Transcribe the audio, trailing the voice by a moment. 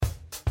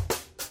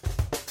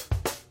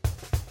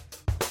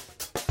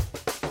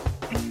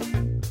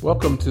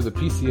Welcome to the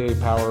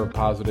PCA Power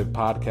Positive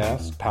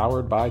podcast,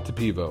 powered by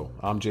Tapivo.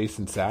 I'm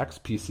Jason Sachs,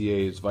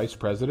 PCA's Vice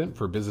President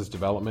for Business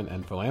Development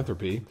and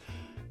Philanthropy.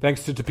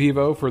 Thanks to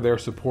Tapivo for their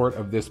support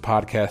of this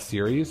podcast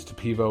series.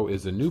 Tapivo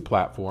is a new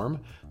platform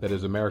that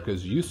is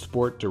America's youth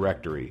sport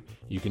directory.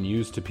 You can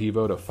use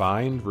Tapivo to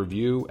find,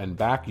 review, and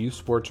back youth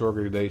sports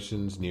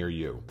organizations near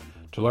you.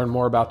 To learn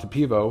more about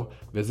Tapivo,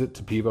 visit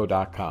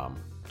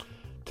tapivo.com.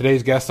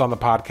 Today's guest on the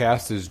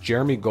podcast is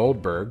Jeremy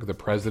Goldberg, the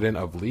president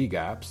of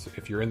LeagueApps.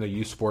 If you're in the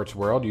youth sports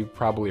world, you've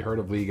probably heard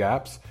of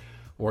LeagueApps,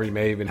 or you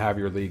may even have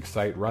your league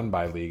site run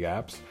by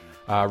LeagueApps.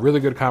 Really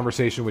good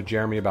conversation with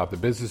Jeremy about the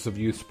business of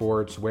youth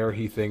sports, where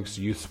he thinks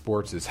youth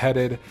sports is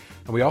headed.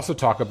 And we also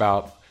talk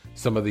about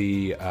some of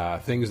the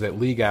things that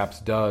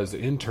LeagueApps does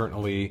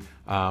internally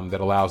that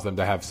allows them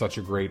to have such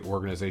a great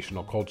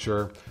organizational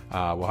culture.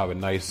 We'll have a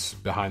nice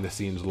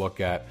behind-the-scenes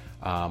look at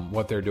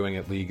what they're doing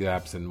at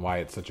LeagueApps and why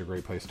it's such a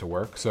great place to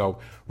work. So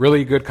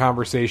really good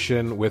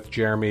conversation with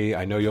Jeremy.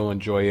 I know you'll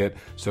enjoy it.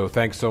 So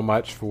thanks so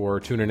much for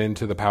tuning in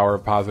to the Power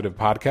of Positive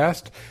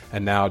podcast.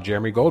 And now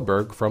Jeremy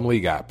Goldberg from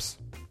LeagueApps.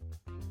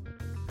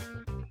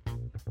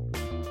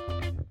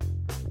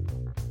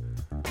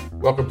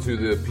 Welcome to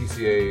the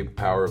PCA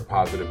Power of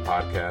Positive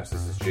podcast.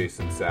 This is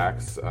Jason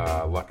Sachs.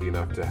 Lucky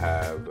enough to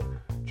have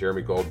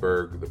Jeremy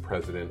Goldberg, the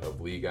president of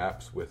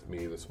LeagueApps, with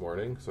me this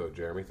morning. So,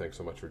 Jeremy, thanks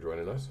so much for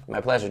joining us.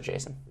 My pleasure,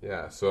 Jason.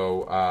 Yeah,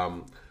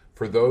 so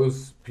for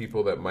those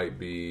people that might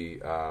be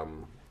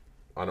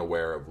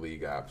unaware of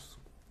LeagueApps,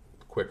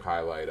 quick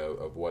highlight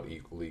of what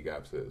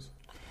LeagueApps is.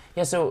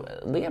 Yeah, so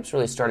LeagueApps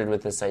really started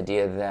with this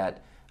idea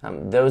that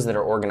those that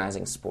are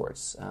organizing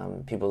sports,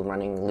 people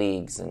running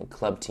leagues and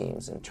club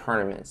teams and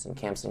tournaments and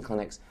camps and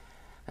clinics,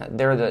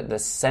 they're the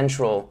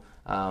central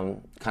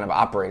kind of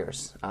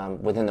operators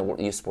within the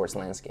youth sports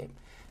landscape.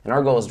 And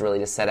our goal is really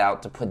to set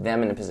out to put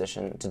them in a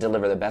position to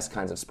deliver the best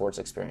kinds of sports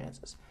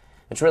experiences,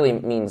 which really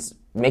means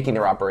making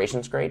their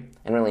operations great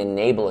and really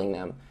enabling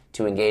them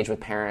to engage with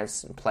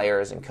parents and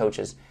players and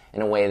coaches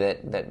in a way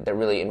that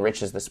really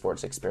enriches the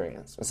sports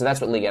experience. And so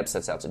that's what LeagueApps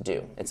sets out to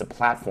do. It's a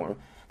platform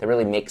that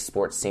really makes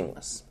sports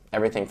seamless.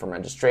 Everything from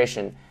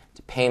registration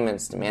to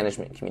payments to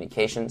management and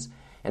communications,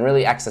 and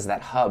really acts as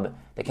that hub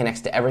that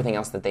connects to everything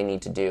else that they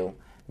need to do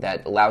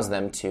that allows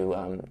them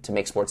to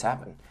make sports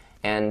happen.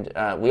 And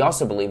we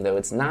also believe, though,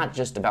 it's not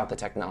just about the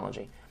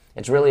technology.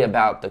 It's really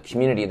about the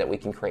community that we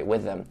can create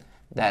with them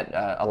that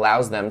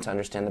allows them to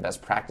understand the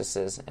best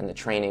practices and the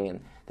training and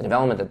the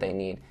development that they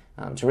need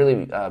to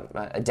really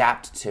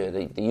adapt to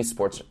the youth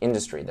sports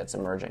industry that's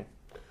emerging.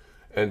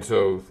 And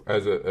so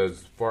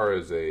as far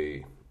as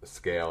a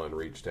scale and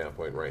reach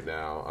standpoint right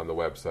now, on the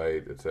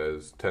website it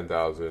says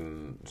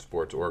 10,000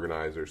 sports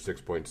organizers,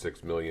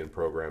 6.6 million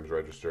programs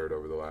registered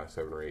over the last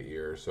 7 or 8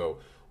 years. So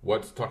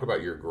talk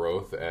about your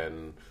growth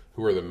and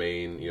who are the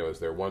main, is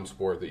there one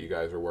sport that you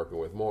guys are working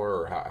with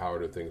more, or how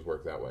do things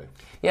work that way?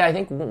 Yeah, I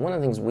think one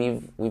of the things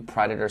we've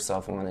prided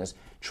ourselves on is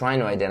trying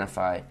to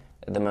identify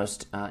the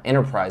most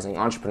enterprising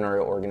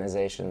entrepreneurial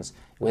organizations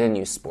within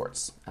youth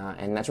sports.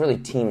 And that's really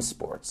team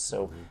sports,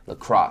 so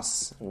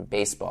lacrosse, and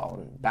baseball,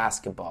 and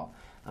basketball,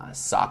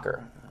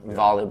 soccer,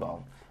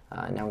 volleyball,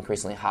 now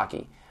increasingly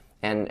hockey.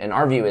 And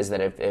our view is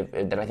that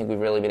that I think we've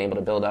really been able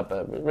to build up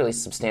a really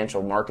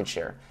substantial market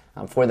share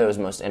for those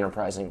most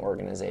enterprising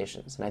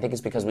organizations. And I think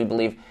it's because we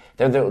believe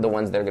they're the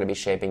ones that are going to be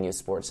shaping youth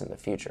sports in the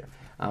future.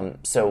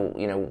 So,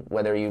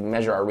 whether you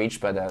measure our reach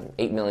by the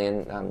 8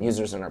 million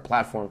users on our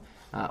platform,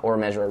 or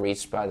measure our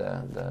reach by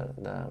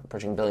the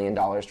approaching $1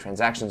 billion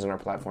transactions in our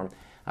platform,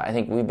 I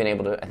think we've been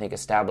able to,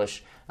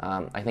 establish,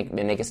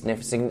 make a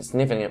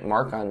significant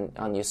mark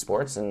on youth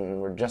sports, and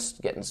we're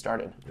just getting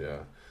started. Yeah.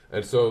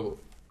 And so,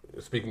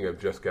 speaking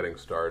of just getting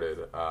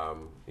started,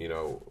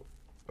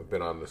 I've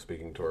been on the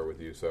speaking tour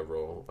with you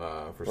several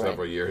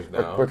years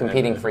now. We're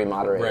competing free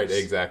moderators. Right,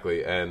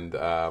 exactly. And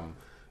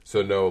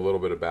so know a little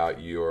bit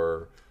about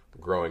your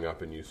growing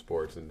up in youth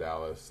sports in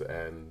Dallas,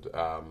 and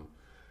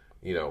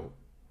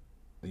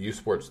the youth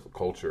sports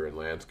culture and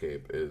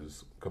landscape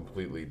is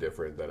completely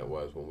different than it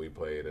was when we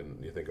played.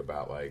 And you think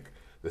about like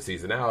the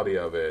seasonality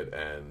of it,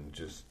 and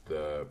just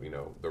the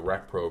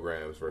rec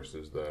programs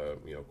versus the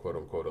quote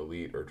unquote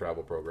elite or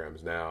travel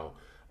programs now.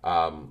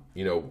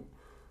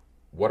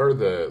 What are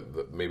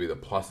the maybe the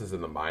pluses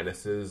and the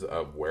minuses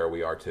of where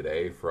we are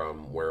today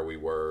from where we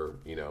were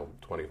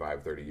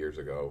 25, 30 years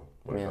ago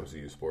when it comes to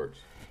youth sports?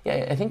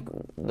 Yeah, I think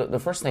the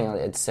first thing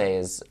I'd say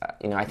is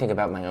I think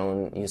about my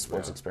own youth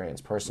sports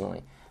experience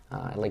personally.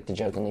 I like to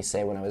jokingly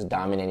say when I was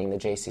dominating the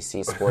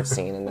JCC sports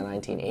scene in the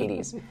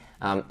 1980s.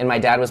 And my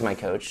dad was my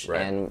coach,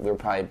 right. And we were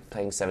probably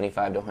paying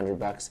 $75 to $100.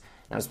 And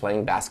I was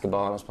playing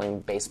basketball, I was playing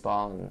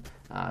baseball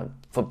and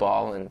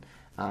football and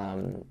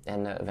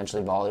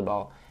eventually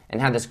volleyball, and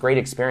had this great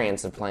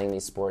experience of playing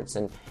these sports.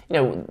 And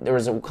there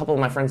was a couple of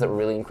my friends that were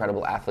really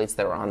incredible athletes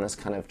that were on this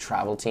kind of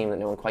travel team that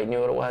no one quite knew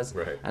what it was.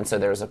 Right. And so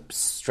there was a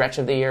stretch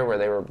of the year where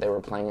they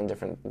were playing in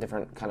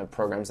different kind of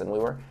programs than we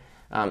were.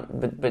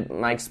 But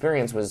my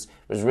experience was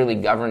really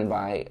governed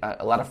by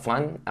a lot of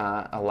fun,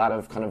 a lot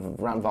of kind of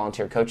around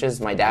volunteer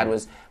coaches. My dad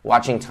was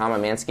watching Tom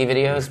Amansky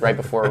videos right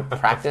before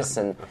practice,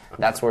 and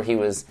that's where he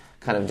was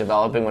kind of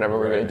developing whatever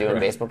we were going to do in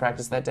baseball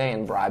practice that day,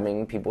 and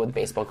bribing people with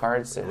baseball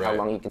cards and how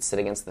long you could sit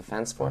against the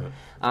fence for.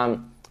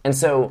 And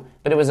so,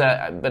 but it was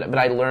but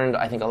I learned,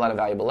 I think, a lot of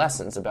valuable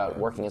lessons about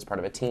working as part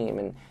of a team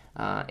and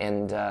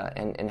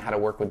how to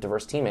work with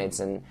diverse teammates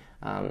and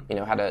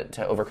how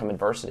to overcome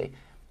adversity.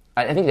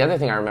 I think the other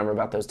thing I remember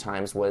about those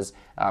times was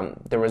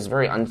there was a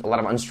lot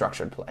of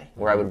unstructured play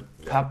where I would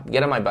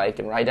get on my bike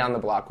and ride down the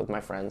block with my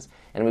friends,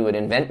 and we would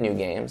invent new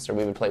games, or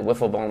we would play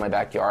wiffle ball in my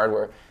backyard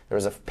where there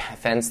was a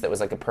fence that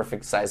was like a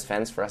perfect size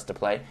fence for us to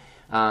play.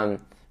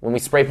 When we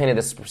spray painted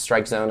the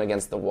strike zone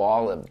against the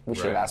wall, we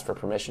should have asked for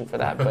permission for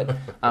that, but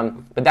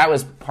that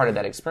was part of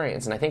that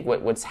experience. And I think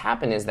what's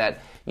happened is that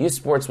youth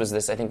sports was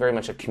this, I think, very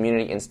much a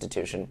community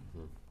institution,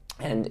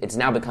 and it's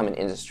now become an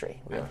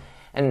industry. Right?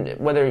 And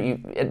whether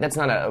that's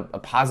not a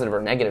positive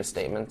or negative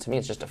statement, to me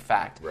it's just a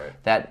fact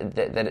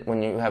that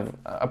when you have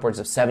upwards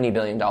of $70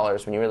 billion,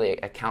 when you really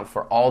account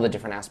for all the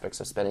different aspects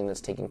of spending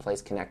that's taking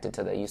place connected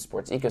to the youth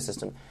sports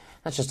ecosystem,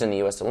 not just in the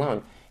U.S.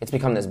 alone, it's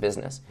become this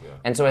business. Yeah.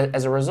 And so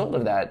as a result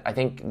of that, I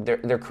think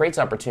there creates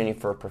opportunity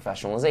for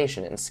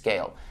professionalization and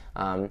scale,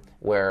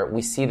 where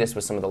we see this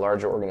with some of the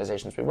larger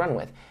organizations we run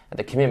with,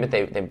 the commitment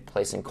they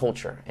place in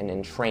culture and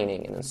in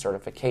training and in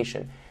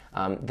certification.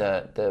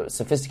 The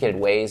sophisticated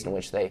ways in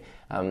which they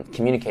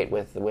communicate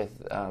with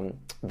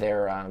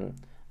their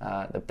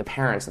the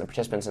parents and the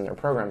participants in their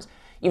programs,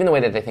 even the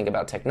way that they think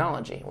about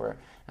technology. Where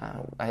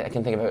I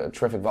can think of a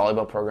terrific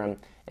volleyball program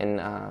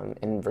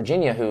in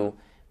Virginia who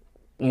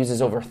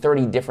uses over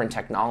 30 different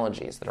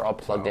technologies that are all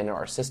plugged into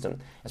our system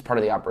as part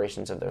of the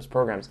operations of those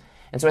programs.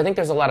 And so I think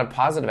there's a lot of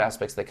positive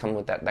aspects that come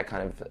with that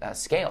kind of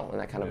scale and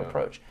that kind of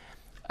approach.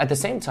 At the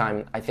same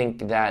time, I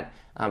think that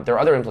there are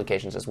other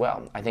implications as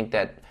well. I think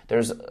that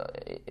there's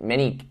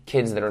many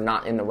kids that are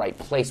not in the right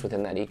place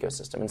within that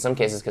ecosystem, in some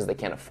cases because they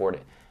can't afford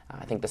it.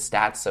 I think the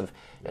stats of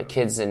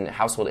kids in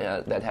households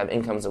that have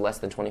incomes of less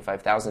than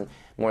 $25,000,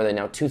 more than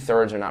now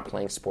 2/3 are not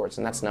playing sports,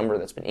 and that's a number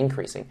that's been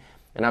increasing.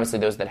 And obviously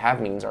those that have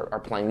means are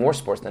playing more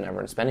sports than ever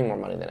and spending more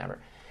money than ever.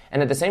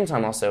 And at the same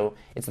time also,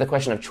 it's the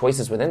question of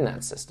choices within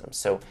that system.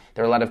 So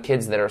there are a lot of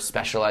kids that are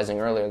specializing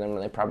earlier than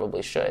they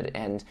probably should,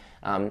 and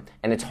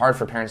it's hard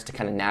for parents to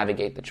kind of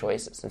navigate the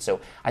choices. And so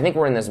I think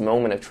we're in this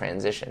moment of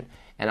transition.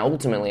 And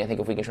ultimately, I think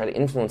if we can try to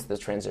influence this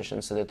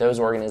transition so that those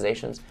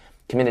organizations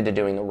committed to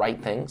doing the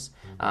right things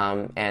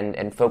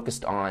and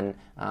focused on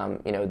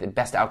the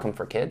best outcome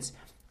for kids,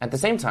 at the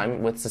same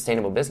time, with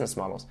sustainable business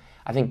models,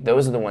 I think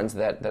those are the ones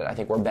that I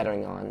think we're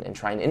betting on and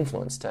trying to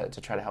influence to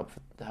try to help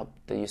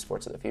the youth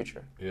sports of the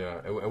future. Yeah,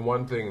 and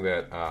one thing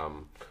that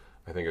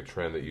I think a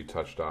trend that you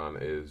touched on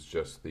is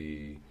just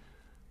the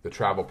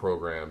travel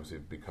programs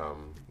have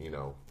become,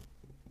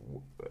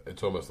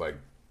 it's almost like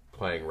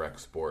playing rec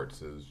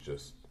sports is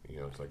just,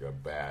 it's like a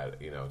bad,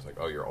 it's like,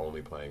 oh, you're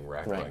only playing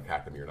rec, like how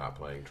come you're not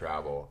playing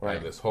travel? Right.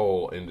 And this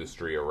whole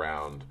industry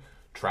around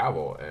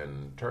travel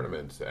and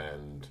tournaments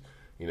and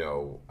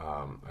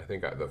I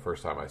think the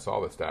first time I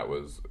saw the stat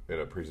was in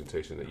a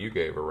presentation that you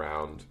gave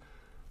around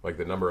like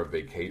the number of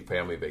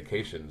family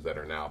vacations that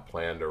are now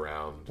planned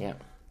around,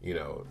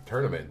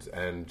 tournaments.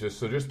 And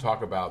just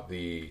talk about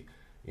the,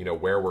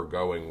 where we're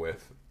going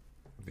with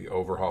the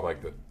overhaul,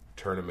 like the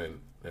tournament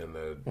and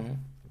the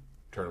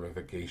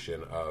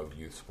tournamentification of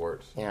youth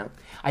sports. Yeah,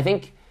 I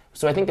think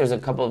there's a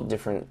couple of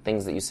different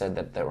things that you said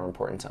that were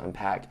important to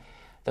unpack.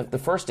 The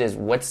first is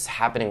what's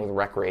happening with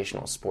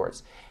recreational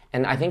sports.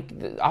 And I think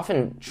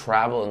often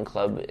travel and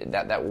club,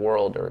 that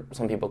world, or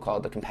some people call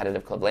it the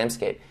competitive club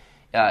landscape,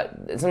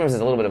 sometimes is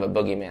a little bit of a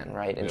boogeyman,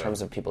 right, in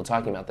terms of people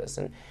talking about this.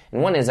 And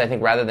one is, I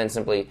think, rather than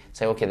simply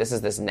say, okay, this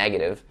is this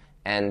negative,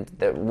 and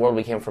the world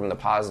we came from the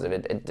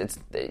positive,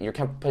 you're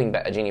putting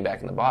a genie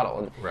back in the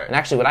bottle. And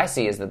actually what I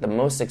see is that the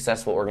most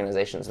successful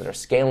organizations that are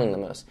scaling the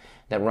most,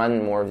 that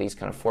run more of these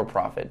kind of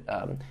for-profit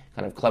kind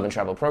of club and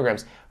travel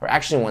programs, are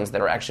actually ones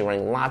that are actually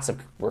running lots of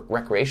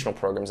recreational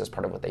programs as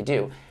part of what they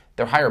do.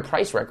 They're higher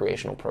price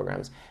recreational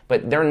programs,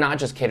 but they're not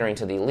just catering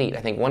to the elite.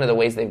 I think one of the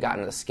ways they've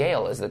gotten to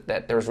scale is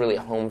that there's really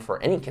a home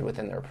for any kid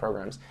within their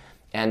programs,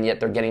 and yet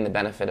they're getting the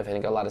benefit of, I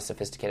think, a lot of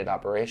sophisticated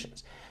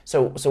operations.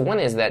 So one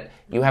is that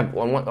you have,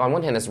 on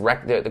one hand, this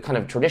the kind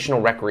of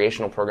traditional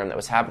recreational program that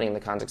was happening in the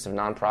context of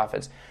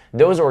nonprofits.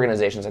 Those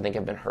organizations, I think,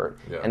 have been hurt.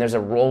 Yeah. And there's a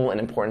role and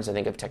importance, I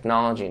think, of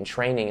technology and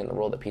training and the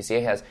role that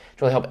PCA has to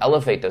really help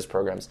elevate those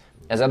programs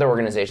as other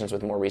organizations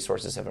with more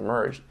resources have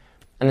emerged.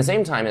 And at the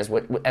same time,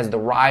 as the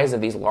rise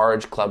of these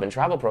large club and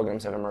travel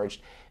programs have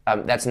emerged,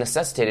 that's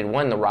necessitated,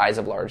 one, the rise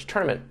of large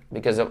tournament.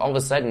 Because all of a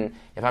sudden,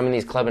 if I'm in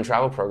these club and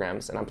travel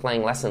programs and I'm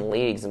playing less in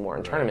leagues and more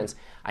in tournaments,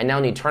 I now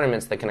need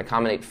tournaments that can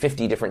accommodate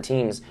 50 different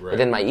teams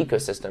within my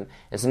ecosystem.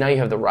 And so now you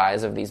have the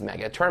rise of these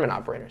mega tournament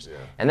operators. Yeah.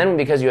 And then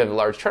because you have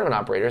large tournament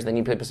operators, they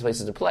need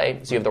places to play,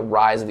 so you have the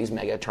rise of these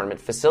mega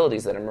tournament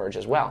facilities that emerge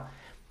as well.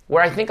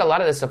 Where I think a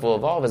lot of this stuff will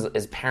evolve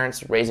is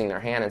parents raising their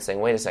hand and saying,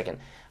 wait a second,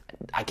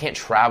 I can't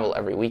travel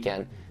every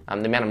weekend.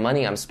 the amount of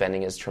money I'm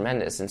spending is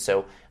tremendous. And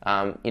so,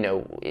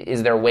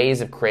 is there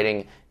ways of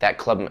creating that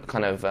club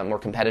kind of more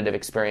competitive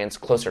experience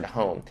closer to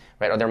home,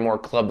 right? Are there more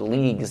club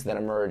leagues that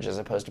emerge as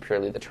opposed to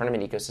purely the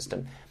tournament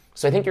ecosystem?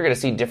 So I think you're going to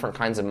see different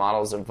kinds of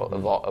models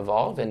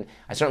evolve, and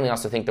I certainly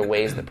also think the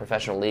ways that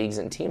professional leagues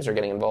and teams are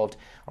getting involved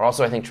are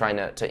also, I think, trying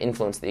to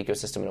influence the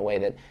ecosystem in a way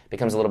that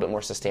becomes a little bit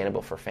more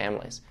sustainable for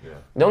families. Yeah.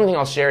 The only thing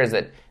I'll share is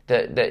that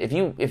if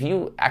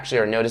you actually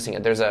are noticing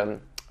it, there's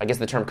I guess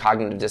the term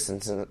cognitive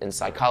dissonance in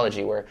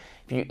psychology, where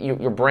if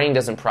your brain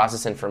doesn't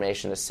process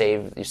information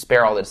you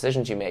spare all the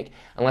decisions you make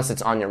unless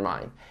it's on your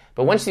mind.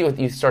 But once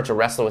you start to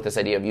wrestle with this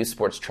idea of youth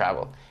sports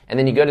travel, and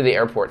then you go to the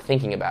airport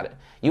thinking about it,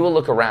 you will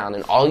look around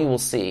and all you will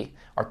see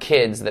are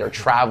kids that are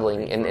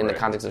traveling in the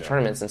context of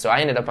tournaments. And so I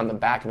ended up on the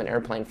back of an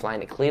airplane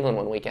flying to Cleveland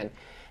one weekend,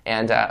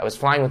 and I was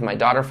flying with my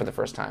daughter for the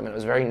first time, and I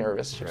was very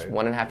nervous. She was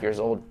 1.5 years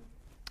old.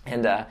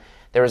 And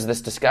there was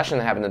this discussion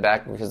that happened in the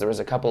back because there was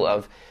a couple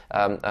of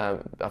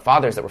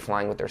fathers that were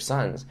flying with their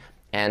sons.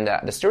 And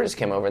the stewardess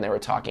came over and they were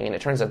talking, and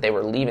it turns out they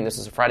were leaving. This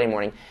was a Friday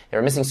morning. They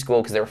were missing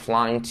school because they were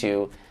flying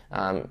to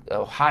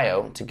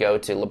Ohio to go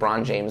to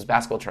LeBron James'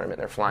 basketball tournament.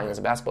 They're flying as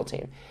a basketball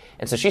team.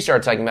 And so she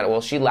started talking about it.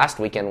 Well, she last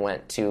weekend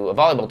went to a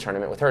volleyball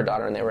tournament with her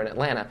daughter, and they were in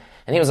Atlanta.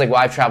 And he was like, well,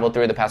 I've traveled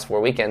through the past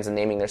 4 weekends and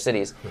naming their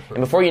cities. And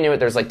before you knew it,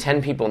 there's like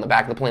 10 people in the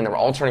back of the plane that were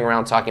all turning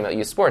around talking about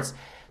youth sports.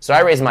 So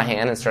I raised my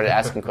hand and started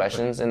asking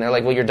questions, and they're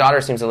like, well, your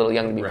daughter seems a little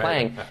young to be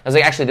playing. I was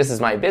like, actually, this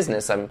is my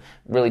business. I'm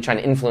really trying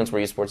to influence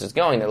where youth sports is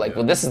going. They're like,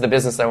 well, this is the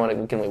business I want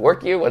to, can we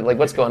work you?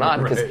 What's going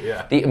on? Because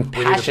the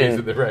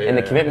passion and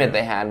the commitment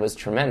they had was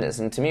tremendous.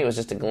 And to me, it was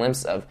just a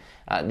glimpse of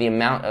the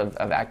amount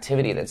of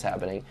activity that's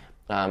happening,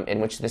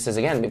 in which this is,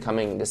 again,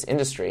 becoming this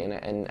industry.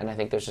 And I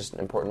think there's just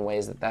important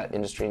ways that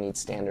industry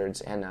needs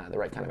standards and the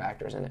right kind of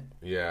actors in it.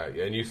 Yeah,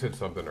 and you said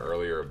something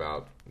earlier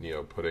about,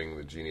 putting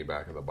the genie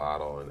back in the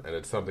bottle, and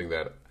it's something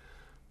that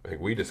I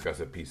think we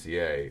discussed at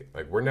PCA.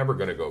 Like, we're never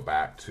going to go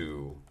back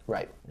to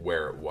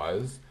where it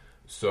was.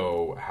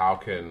 So how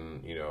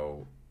can,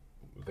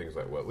 things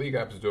like what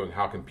LeagueApps is doing,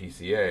 how can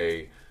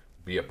PCA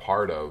be a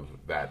part of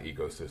that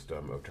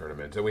ecosystem of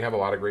tournaments? And we have a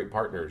lot of great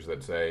partners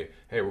that say,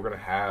 hey, we're going to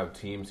have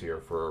teams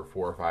here for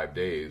 4 or 5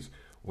 days.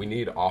 We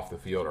need off the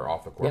field or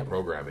off the court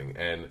programming.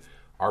 And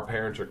our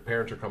parents are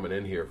coming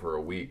in here for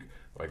a week.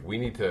 Like, we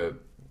need to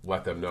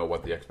let them know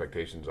what the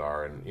expectations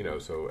are, and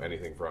so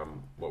anything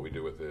from what we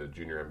do with the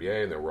Junior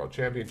NBA and their World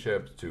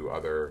Championships to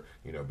other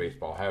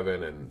Baseball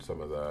Heaven and some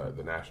of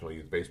the National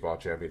Youth Baseball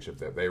Championship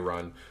that they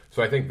run.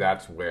 So I think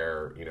that's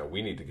where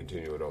we need to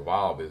continue to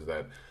evolve. Is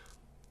that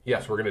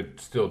yes, we're going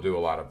to still do a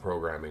lot of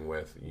programming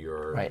with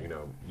your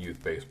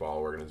youth baseball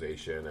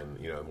organization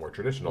and more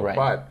traditional,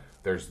 but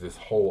there's this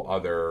whole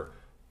other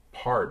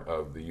part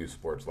of the youth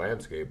sports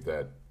landscape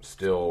that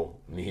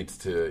still needs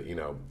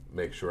to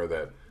make sure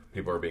that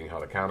people are being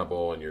held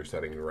accountable and you're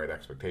setting the right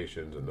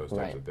expectations and those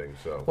types of things.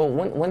 So, well,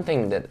 one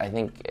thing that I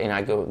think,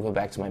 I go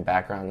back to my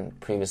background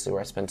previously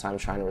where I spent time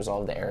trying to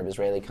resolve the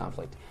Arab-Israeli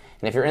conflict.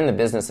 And if you're in the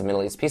business of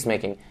Middle East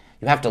peacemaking,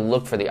 you have to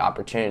look for the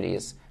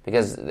opportunities,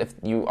 because if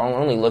you are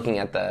only looking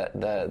at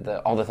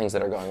the all the things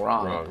that are going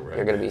wrong,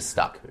 you're going to be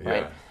stuck,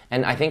 right?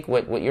 And I think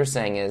what you're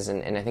saying is,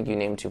 and I think you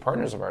named 2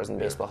 partners of ours in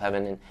Baseball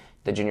Heaven and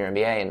the Junior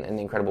NBA and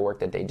the incredible work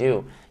that they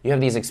do, you have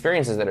these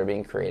experiences that are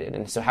being created.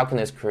 And so how can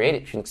those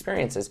created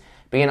experiences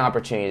be an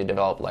opportunity to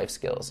develop life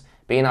skills,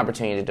 be an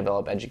opportunity to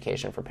develop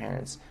education for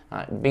parents,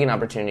 be an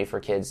opportunity for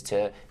kids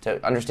to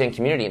understand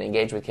community and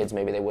engage with kids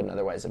maybe they wouldn't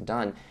otherwise have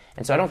done.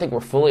 And so I don't think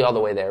we're fully all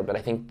the way there, but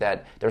I think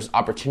that there's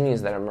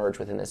opportunities that emerge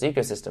within this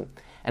ecosystem.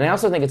 And I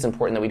also think it's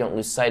important that we don't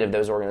lose sight of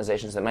those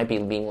organizations that might be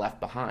being left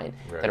behind,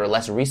 that are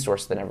less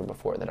resourced than ever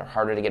before, that are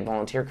harder to get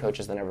volunteer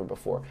coaches than ever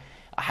before.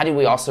 How do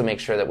we also make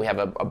sure that we have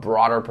a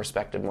broader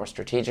perspective more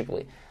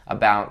strategically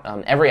about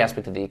every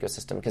aspect of the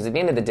ecosystem? Because at the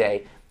end of the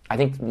day, I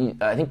think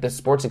the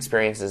sports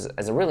experience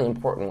is a really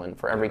important one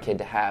for every kid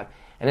to have.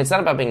 And it's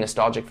not about being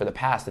nostalgic for the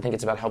past. I think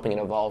it's about helping it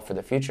evolve for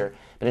the future,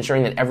 but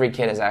ensuring that every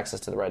kid has access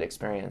to the right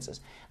experiences.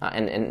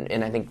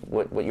 And I think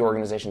what your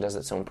organization does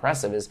that's so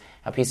impressive is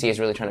how PCA is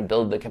really trying to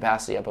build the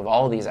capacity up of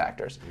all of these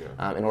actors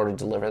in order to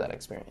deliver that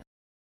experience.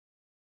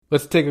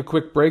 Let's take a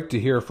quick break to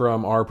hear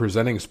from our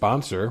presenting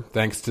sponsor.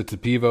 Thanks to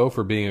Tapivo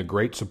for being a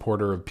great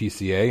supporter of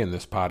PCA in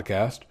this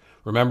podcast.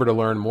 Remember, to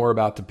learn more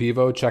about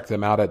Tapivo, check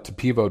them out at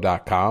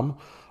tapivo.com.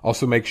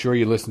 Also, make sure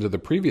you listen to the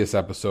previous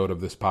episode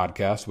of this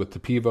podcast with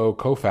Tapivo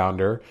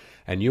co-founder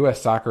and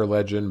U.S. soccer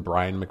legend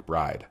Brian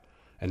McBride.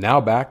 And now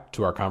back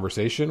to our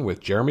conversation with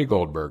Jeremy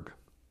Goldberg.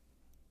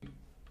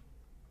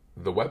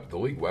 The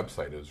league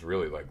website is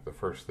really like the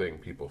first thing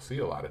people see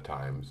a lot of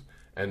times.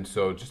 And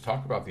so just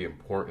talk about the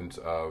importance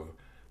of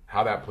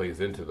how that plays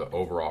into the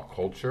overall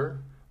culture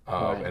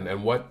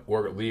and what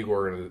league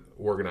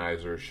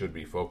organizers should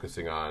be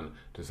focusing on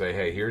to say,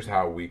 hey, here's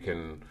how we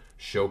can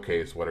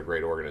showcase what a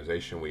great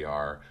organization we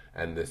are,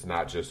 and this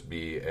not just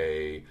be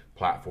a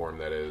platform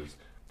that is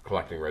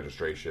collecting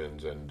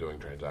registrations and doing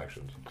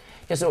transactions.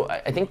 Yeah, so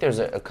I think there's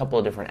a couple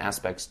of different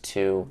aspects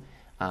to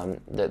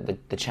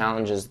the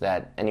challenges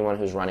that anyone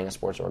who's running a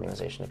sports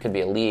organization, it could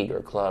be a league or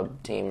a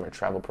club, team, or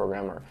travel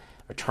program or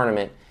or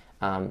tournament,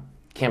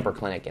 camp or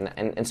clinic.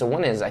 And so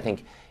one is, I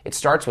think, it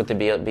starts with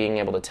being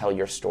able to tell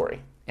your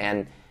story.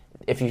 And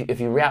if you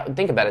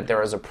think about it,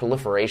 there is a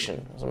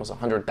proliferation. There's almost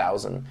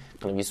 100,000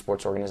 kind of youth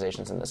sports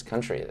organizations in this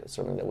country,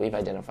 certainly that we've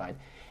identified.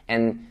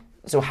 And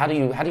so how do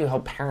you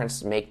help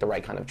parents make the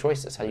right kind of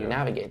choices? How do you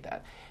navigate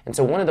that? And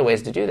so one of the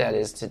ways to do that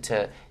is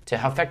to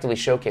effectively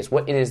showcase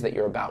what it is that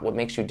you're about, what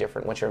makes you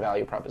different, what's your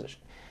value proposition.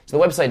 So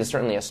the website is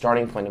certainly a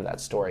starting point of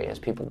that story as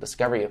people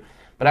discover you.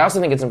 But I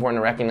also think it's important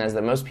to recognize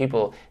that most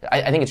people,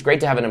 I think it's great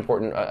to have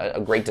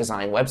a great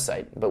design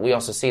website, but we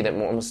also see that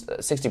almost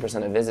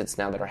 60% of visits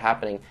now that are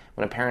happening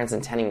when a parent's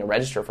intending to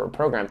register for a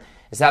program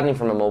is happening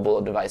from a mobile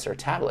device or a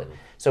tablet.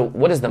 So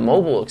what is the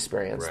mobile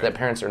experience that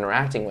parents are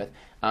interacting with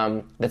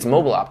that's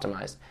mobile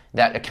optimized,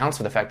 that accounts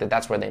for the fact that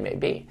that's where they may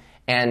be?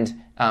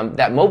 And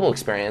that mobile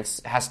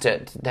experience has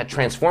to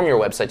transform your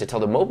website to tell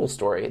the mobile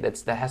story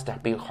that has to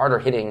be harder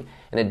hitting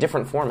in a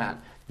different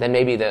format than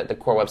maybe the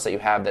core website you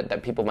have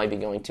that people might be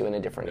going to in a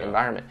different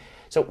environment.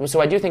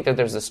 So I do think that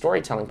there's the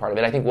storytelling part of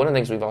it. I think one of the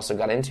things we've also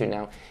got into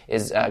now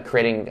is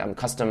creating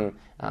custom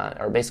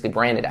or basically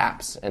branded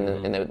apps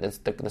and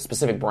the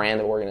specific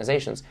brand of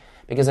organizations,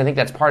 because I think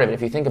that's part of it.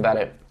 If you think about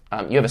it,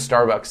 you have a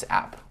Starbucks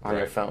app on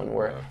your phone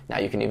where now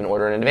you can even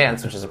order in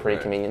advance, which is a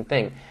pretty convenient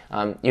thing.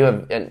 You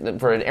have,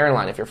 for an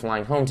airline, if you're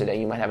flying home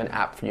today, you might have an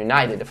app for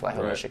United to fly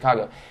home to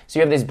Chicago. So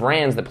you have these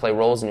brands that play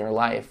roles in your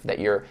life that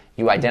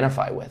you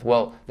identify with.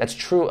 Well, that's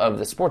true of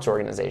the sports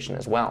organization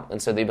as well.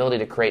 And so the ability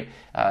to create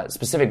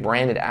specific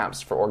branded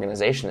apps for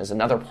organization is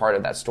another part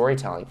of that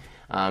storytelling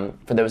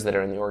for those that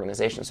are in the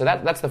organization. So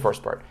that's the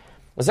first part.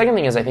 The second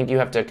thing is I think you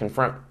have to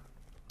confront,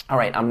 all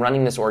right, I'm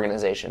running this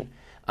organization.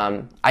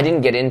 I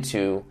didn't get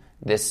into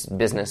this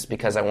business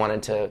because I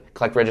wanted to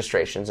collect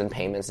registrations and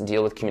payments and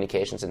deal with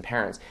communications and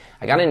parents.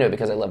 I got into it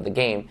because I love the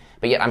game,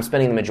 but yet I'm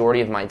spending the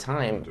majority of my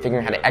time figuring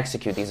out how to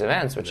execute these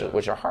events,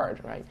 which are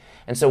hard, right?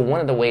 And so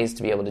one of the ways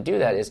to be able to do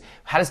that is,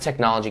 how does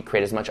technology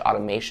create as much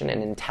automation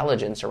and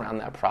intelligence around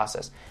that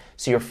process?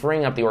 So you're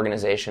freeing up the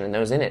organization and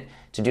those in it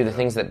to do the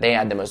things that they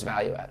add the most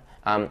value at.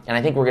 And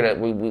I think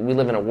we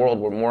live in a world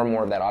where more and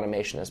more of that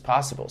automation is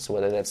possible. So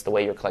whether that's the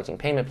way you're collecting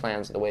payment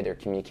plans, or the way they're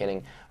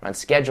communicating around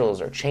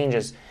schedules or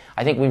changes,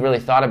 I think we really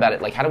thought about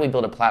it like, how do we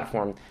build a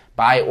platform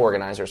by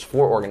organizers,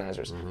 for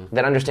organizers,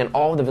 that understand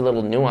all the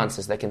little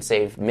nuances that can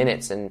save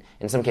minutes and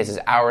in some cases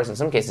hours, in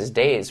some cases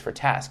days for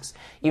tasks.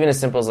 Even as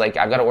simple as like,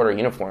 I've got to order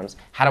uniforms.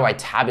 How do I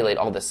tabulate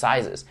all the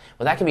sizes?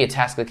 Well, that could be a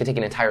task that could take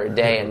an entire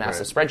day and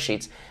massive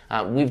spreadsheets.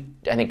 We've,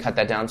 I think, cut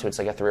that down to it's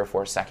like a 3 or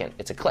 4 second.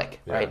 It's a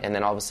click, right? And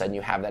then all of a sudden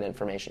you have that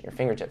information at your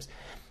fingertips.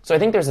 So I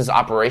think there's this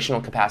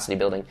operational capacity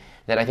building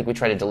that I think we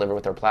try to deliver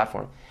with our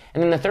platform.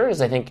 And then the third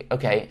is, I think,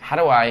 okay, how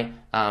do I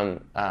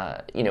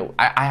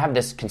have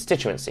this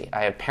constituency.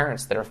 I have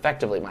parents that are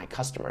effectively my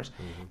customers,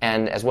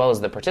 and as well as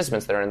the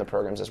participants that are in the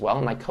programs as well,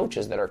 and my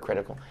coaches that are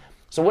critical.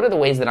 So what are the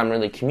ways that I'm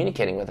really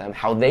communicating with them,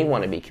 how they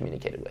want to be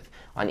communicated with,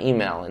 on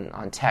email and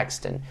on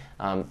text and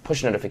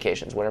push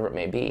notifications, whatever it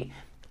may be.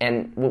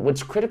 And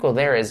what's critical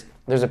there is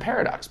there's a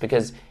paradox,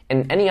 because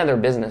in any other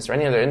business or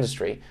any other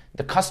industry,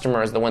 the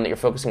customer is the one that you're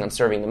focusing on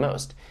serving the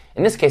most.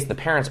 In this case, the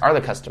parents are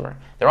the customer.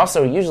 They're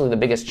also usually the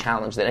biggest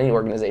challenge that any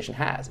organization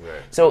has. Right.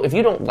 So if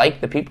you don't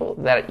like the people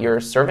that you're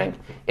serving,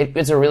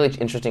 it's a really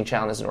interesting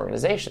challenge as an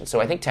organization.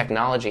 So I think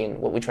technology and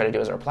what we try to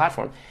do as our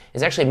platform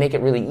is actually make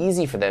it really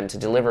easy for them to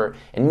deliver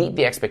and meet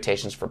the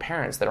expectations for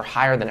parents that are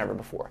higher than ever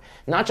before.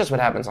 Not just what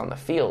happens on the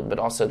field, but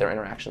also their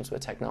interactions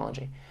with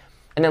technology.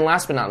 And then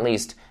last but not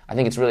least, I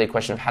think it's really a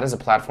question of how does a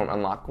platform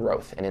unlock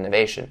growth and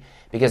innovation?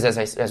 Because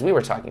as we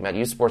were talking about,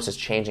 youth sports is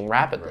changing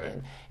rapidly. Right.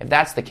 And if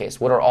that's the case,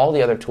 what are all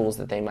the other tools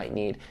that they might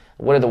need?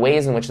 What are the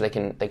ways in which they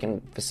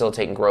can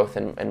facilitate growth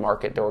and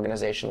market their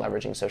organization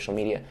leveraging social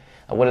media?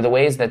 What are the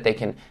ways that they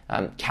can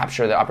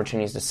capture the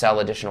opportunities to sell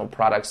additional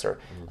products or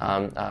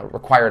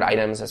required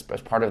items as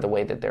part of the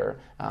way that they're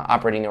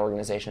operating their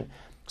organization?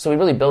 So we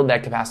really build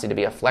that capacity to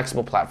be a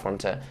flexible platform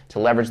to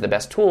leverage the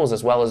best tools,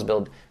 as well as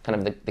build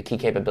kind of the key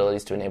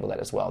capabilities to enable that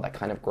as well, that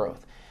kind of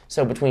growth.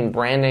 So between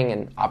branding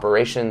and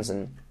operations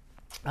and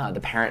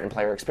the parent and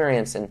player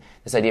experience and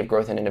this idea of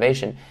growth and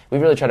innovation, we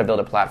really try to build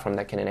a platform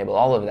that can enable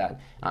all of that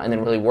and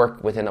then really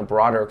work within a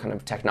broader kind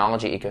of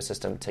technology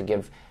ecosystem to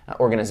give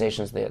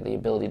organizations the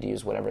ability to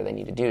use whatever they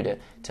need to do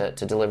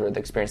to deliver the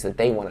experience that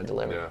they want to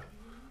deliver. Yeah,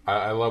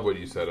 I love what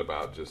you said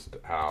about just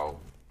how,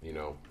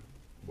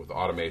 with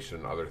automation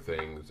and other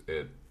things,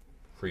 it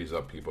frees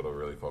up people to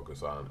really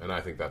focus on. And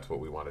I think that's what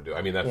we want to do.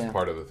 I mean, that's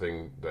part of the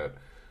thing that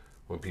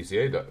when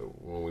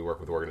when we work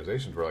with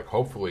organizations, we're like,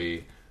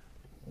 hopefully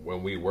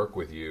when we work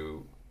with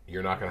you,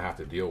 you're not going to have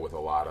to deal with a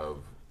lot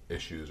of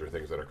issues or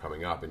things that are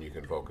coming up, and you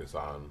can focus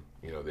on,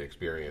 the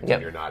experience. Yep.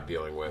 And you're not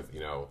dealing with,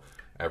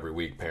 every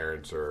week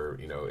parents or,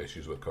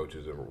 issues with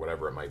coaches or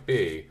whatever it might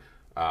be.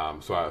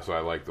 So I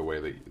like the way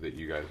that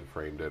you guys have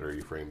framed it, or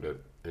you framed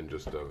it in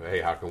just of,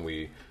 hey, how can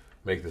we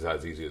make this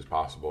as easy as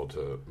possible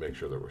to make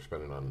sure that we're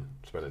spending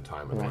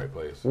time in the right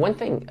place. One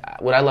thing,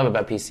 what I love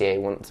about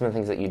PCA, some of the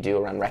things that you do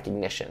around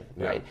recognition,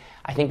 right?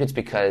 I think it's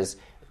because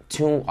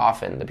too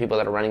often the people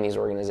that are running these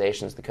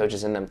organizations, the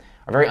coaches in them,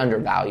 are very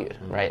undervalued,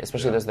 right?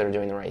 Especially those that are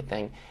doing the right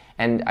thing.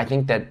 And I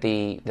think that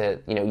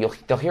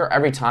they'll hear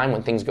every time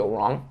when things go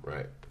wrong.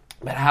 Right.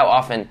 But how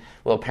often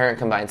will a parent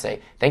come by and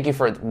say, thank you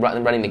for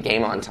running the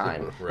game on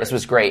time. Right. This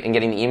was great, and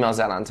getting the emails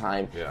out on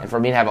time, Yeah. and for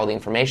me to have all the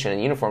information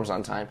and uniforms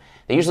on time.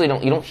 They usually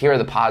you don't hear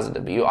the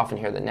positive, but you often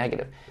hear the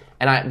negative.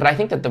 But I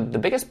think that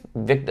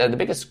the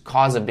biggest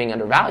cause of being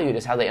undervalued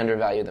is how they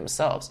undervalue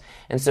themselves.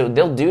 And so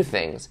they'll do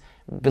things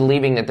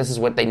believing that this is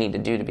what they need to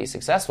do to be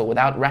successful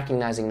without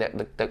recognizing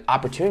the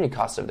opportunity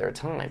cost of their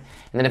time.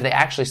 And then if they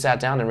actually sat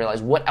down and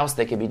realized what else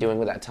they could be doing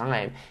with that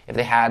time, if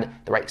they had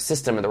the right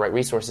system or the right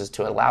resources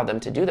to allow them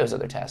to do those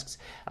other tasks,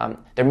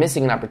 they're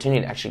missing an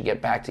opportunity to actually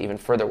get back to even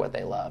further what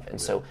they love.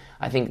 And so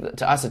I think that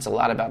to us it's a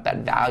lot about that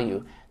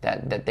value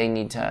that they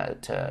need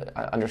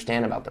to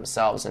understand about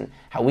themselves and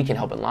how we can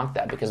help unlock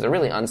that, because they're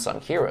really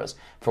unsung heroes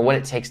for what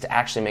it takes to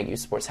actually make youth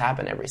sports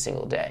happen every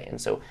single day. And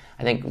so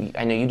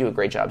I know you do a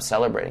great job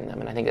celebrating them,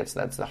 and I think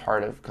that's the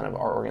heart of kind of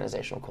our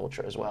organizational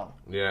culture as well.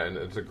 Yeah, and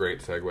it's a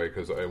great segue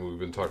because we've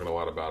been talking a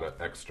lot about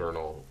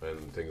external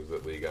and things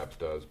that LeagueApps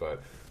does,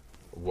 but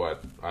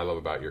what I love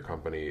about your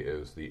company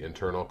is the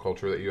internal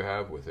culture that you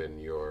have within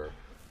your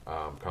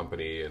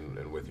company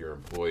and with your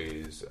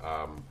employees.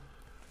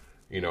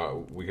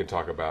 We can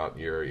talk about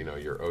your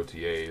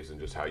OTAs and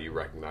just how you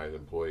recognize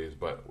employees,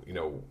 but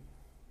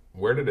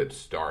where did it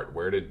start?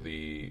 Where did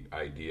the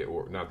idea,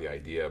 or not the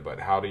idea, but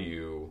how do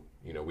you,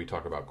 we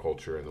talk about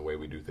culture and the way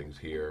we do things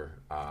here,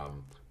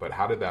 but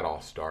how did that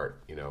all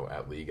start,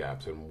 at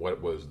LeagueApps, and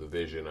what was the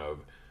vision of,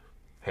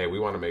 hey, we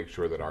want to make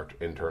sure that our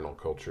internal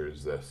culture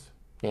is this?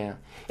 Yeah,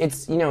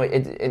 it's the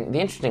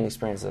interesting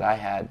experience that I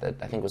had that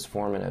I think was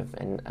formative,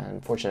 and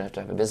I'm fortunate enough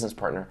to have a business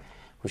partner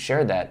who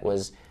shared that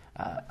was.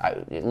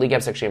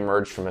 LeagueApps actually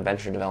emerged from a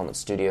venture development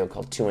studio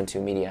called 2 and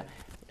 2 Media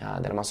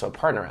that I'm also a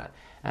partner at.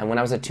 And when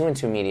I was at 2 and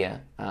 2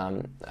 Media,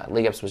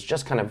 LeagueApps was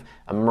just kind of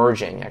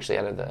emerging actually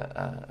out of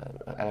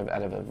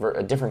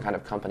a different kind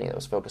of company that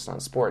was focused on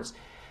sports.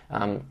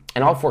 And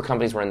all 4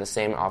 companies were in the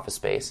same office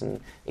space,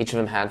 and each of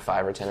them had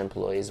 5 or 10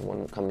 employees, and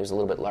one company was a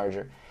little bit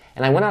larger.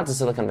 And I went out to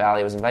Silicon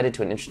Valley. I was invited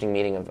to an interesting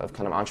meeting of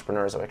kind of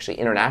entrepreneurs, or actually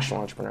international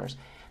entrepreneurs,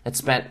 that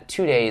spent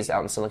 2 days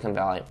out in Silicon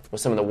Valley with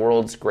some of the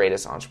world's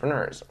greatest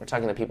entrepreneurs. We're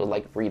talking to people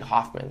like Reid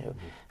Hoffman, who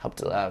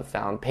helped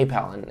found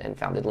PayPal and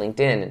founded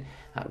LinkedIn, and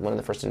one of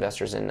the first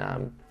investors in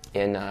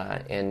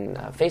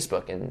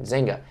Facebook and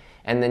Zynga.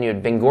 And then you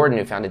had Ben Gordon,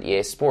 who founded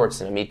EA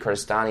Sports, and Amit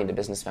Kurdistani, the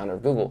business founder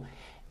of Google,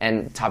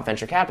 and top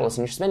venture capitalists.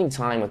 And you're spending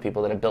time with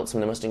people that have built some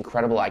of the most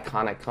incredible,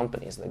 iconic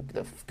companies,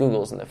 the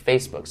Googles and the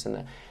Facebooks and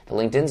the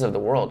LinkedIns of the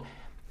world.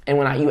 And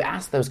when you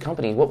ask those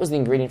companies, what was the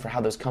ingredient for how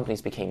those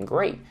companies became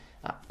great?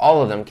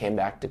 All of them came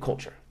back to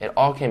culture. It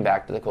all came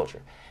back to the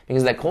culture,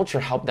 because that culture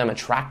helped them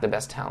attract the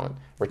best talent,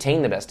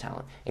 retain the best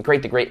talent, and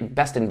create the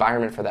best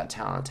environment for that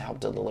talent to help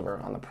to deliver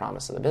on the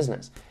promise of the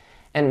business.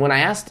 And when I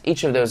asked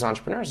each of those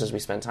entrepreneurs as we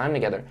spent time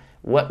together,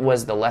 what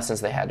was the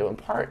lessons they had to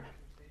impart,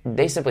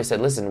 they simply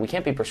said, listen, we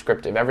can't be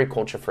prescriptive. Every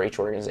culture for each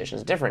organization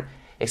is different,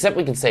 except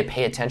we can say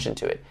pay attention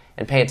to it,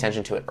 and pay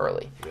attention to it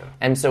early. Yeah.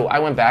 And so I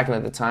went back, and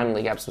at the time,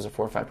 LeagueApps was a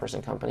 4 or 5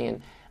 person company,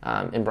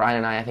 and Brian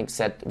and I think,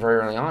 set very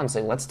early on,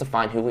 saying, let's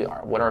define who we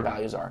are, what our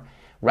values are.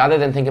 Rather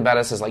than think about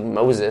us as like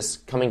Moses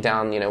coming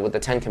down, with the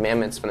 10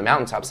 Commandments from the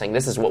mountaintop saying,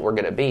 this is what we're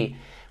going to be,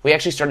 we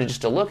actually started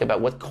just to look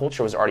about what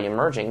culture was already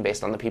emerging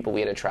based on the people we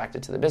had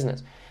attracted to the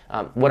business.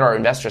 What our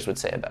investors would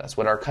say about us,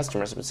 what our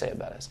customers would say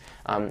about us,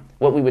 how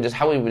we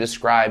would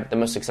describe the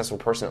most successful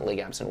person at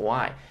LeagueApps and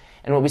why.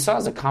 And what we saw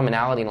is a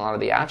commonality in a lot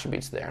of the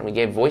attributes there, and we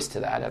gave voice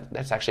to that.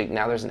 That's actually,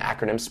 now there's an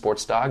acronym,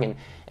 Sports Dog,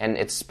 and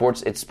it's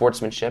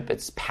sportsmanship,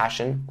 it's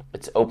passion,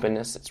 it's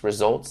openness, it's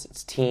results,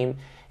 it's team,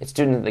 it's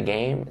student of the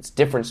game, it's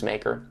difference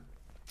maker,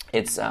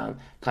 it's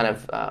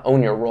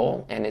own your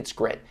role, and it's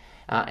grit.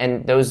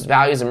 And those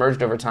values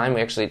emerged over time.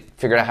 We actually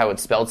figured out how it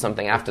spelled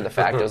something after the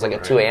fact. It was like a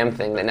 2 a.m.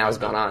 thing that now has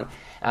gone on.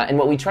 And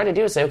what we try to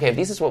do is say, okay, if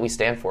this is what we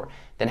stand for,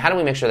 then how do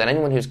we make sure that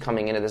anyone who's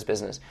coming into this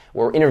business,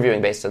 we're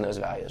interviewing based on those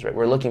values, right?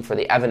 We're looking for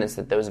the evidence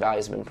that those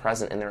values have been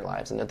present in their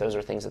lives and that those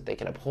are things that they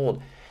can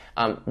uphold.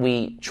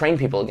 We train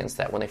people against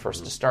that when they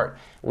first start.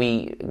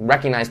 We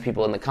recognize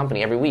people in the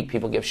company. Every week,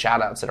 people give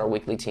shout-outs at our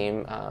weekly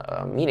team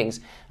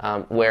meetings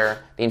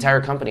where the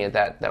entire company at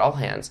that all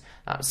hands,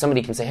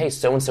 somebody can say, hey,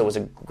 so-and-so was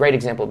a great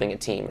example of being a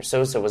team, or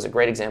so-and-so was a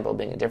great example of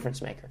being a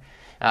difference maker.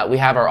 We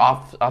have our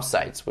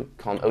off-sites, we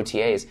call them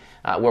OTAs,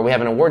 where we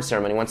have an award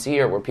ceremony once a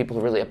year where people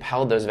who really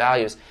upheld those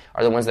values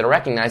are the ones that are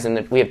recognized, and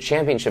that we have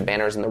championship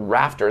banners in the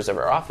rafters of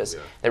our office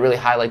that really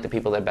highlight the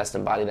people that best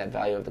embody that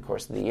value over the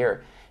course of the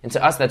year. And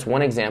to us, that's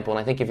one example. And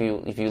I think if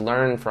you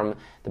learn from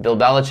the Bill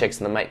Belichick's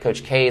and the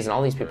Coach K's and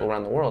all these people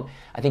around the world,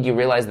 I think you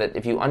realize that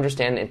if you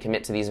understand and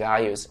commit to these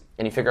values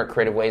and you figure out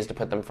creative ways to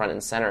put them front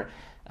and center,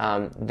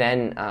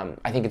 then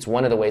I think it's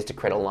one of the ways to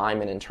create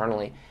alignment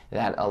internally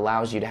that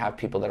allows you to have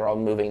people that are all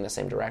moving in the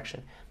same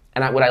direction.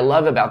 And what I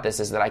love about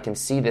this is that I can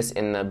see this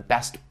in the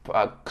best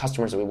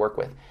customers that we work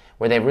with,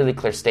 where they have really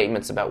clear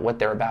statements about what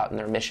they're about and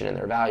their mission and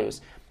their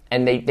values.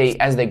 And they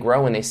as they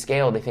grow and they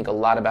scale, they think a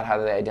lot about how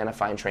they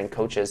identify and train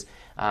coaches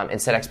and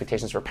set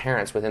expectations for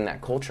parents within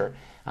that culture.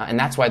 And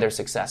that's why they're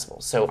successful.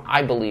 So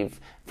I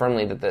believe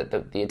firmly that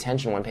the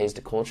attention one pays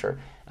to culture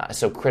is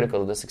so critical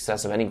to the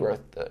success of any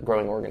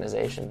growing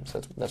organization.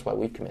 So that's why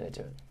we've committed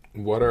to it.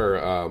 What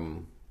are,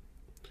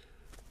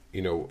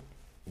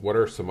 what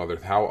are some other,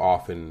 how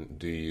often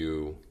do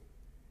you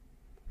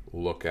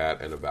look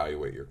at and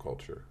evaluate your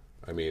culture?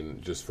 I mean,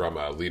 just from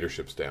a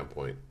leadership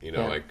standpoint,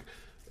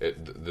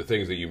 the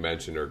things that you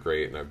mentioned are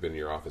great, and I've been in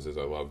your offices.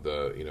 I love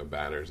the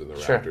banners and the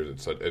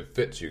rafters. It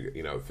fits you.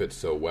 It fits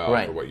so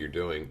well for what you're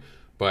doing.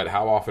 But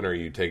how often are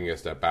you taking a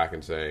step back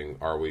and saying,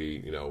 are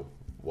we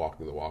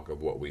walking the walk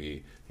of what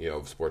we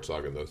sports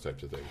log and those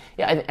types of things?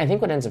 Yeah, I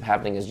think what ends up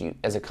happening is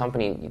as a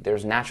company,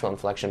 there's natural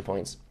inflection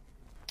points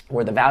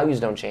where the values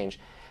don't change,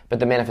 but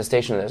the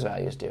manifestation of those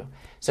values do.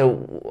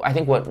 So I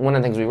think one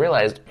of the things we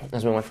realized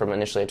as we went from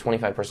initially a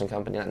 25-person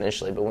company, not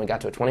initially, but when we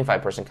got to a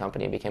 25-person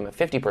company and became a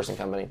 50-person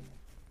company,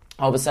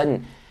 all of a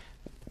sudden,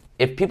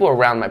 if people were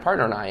around my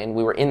partner and I, and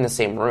we were in the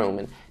same room,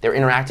 and they're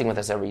interacting with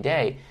us every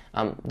day,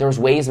 there was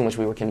ways in which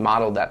we can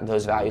model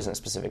those values in a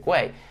specific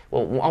way.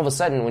 Well, all of a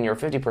sudden, when you're a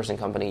 50-person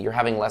company, you're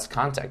having less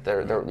contact.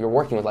 You're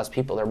working with less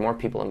people. There are more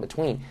people in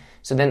between.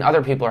 So then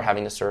other people are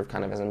having to serve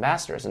kind of as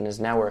ambassadors. And as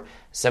now we're a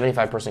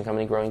 75-person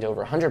company growing to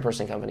over a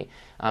 100-person company,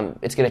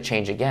 it's going to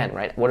change again,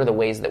 right? What are the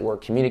ways that we're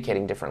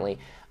communicating differently?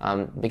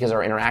 Because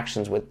our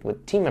interactions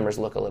with team members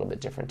look a little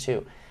bit different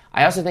too.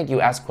 I also think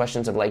you ask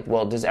questions of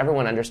does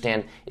everyone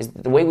understand, is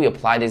the way we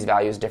apply these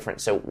values different?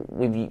 So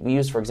we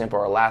used, for example,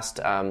 our last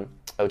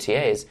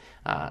OTAs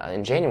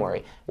in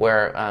January,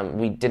 where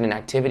we did an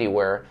activity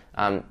where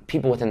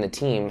people within the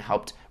team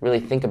helped really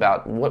think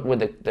about what were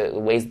the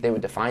ways that they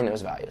would define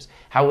those values.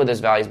 How were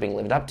those values being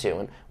lived up to?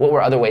 And what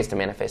were other ways to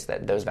manifest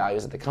those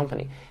values at the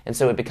company? And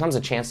so it becomes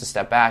a chance to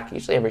step back,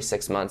 usually every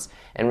 6 months,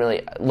 and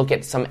really look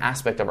at some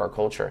aspect of our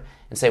culture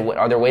and say, what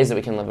are there ways that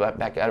we can live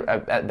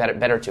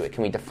better to it?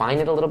 Can we define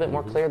it a little bit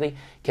more clearly?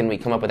 Can we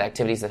come up with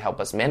activities that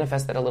help us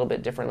manifest that a little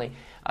bit differently?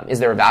 Is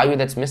there a value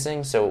that's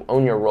missing? So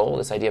own your role,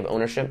 this idea of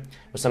ownership,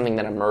 was something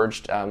that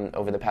emerged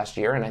over the past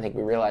year, and I think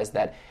we realized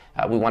that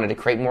we wanted to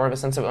create more of a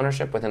sense of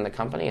ownership within the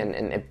company,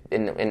 and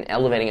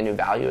elevating a new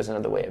value is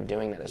another way of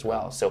doing that as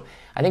well. So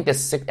I think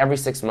this every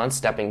 6 months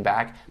stepping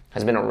back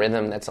has been a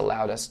rhythm that's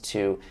allowed us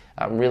to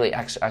really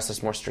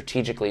access more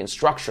strategically and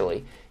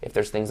structurally if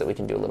there's things that we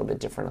can do a little bit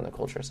different on the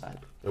culture side.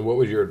 And what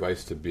would your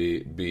advice to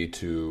be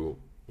to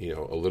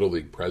a Little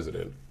League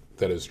president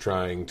that is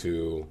trying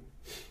to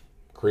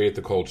create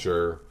the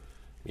culture,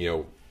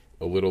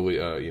 a little,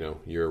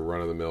 your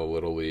run-of-the-mill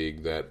Little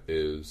League that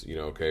is,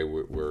 okay,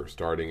 we're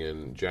starting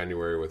in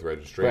January with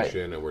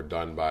registration, and we're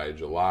done by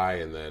July,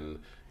 and then,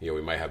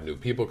 we might have new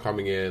people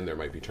coming in, there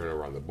might be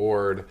turnover on the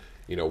board.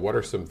 What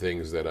are some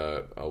things that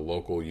a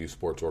local youth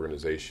sports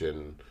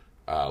organization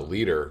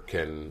leader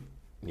can,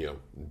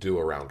 do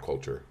around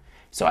culture?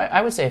 So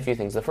I would say a few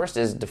things. The first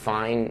is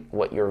define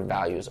what your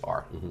values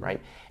are,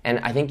 right? And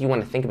I think you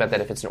want to think about that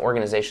if it's an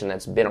organization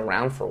that's been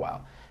around for a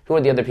while. Who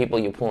are the other people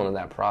you pull into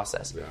that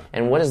process? Yeah.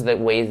 And what is the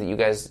way that you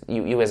guys,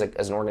 you as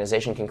an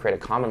organization can create a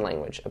common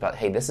language about,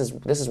 hey, this is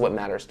what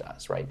matters to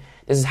us, right?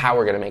 This is how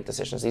we're going to make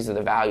decisions. These are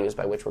the values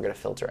by which we're going to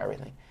filter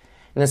everything.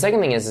 And the second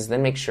thing is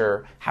then make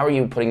sure, how are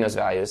you putting those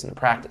values into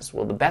practice?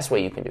 Well, the best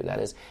way you can do that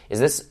is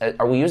this,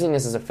 are we using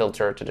this as a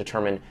filter to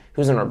determine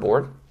who's on our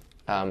board?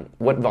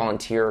 What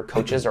volunteer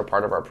coaches are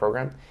part of our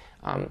program?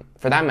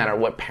 For that matter,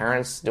 what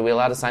parents do we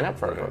allow to sign up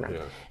for our program?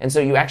 Yeah. And so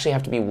you actually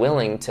have to be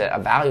willing to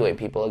evaluate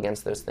people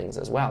against those things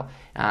as well.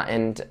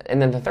 And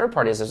then the third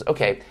part is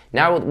okay,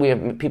 now we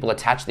have people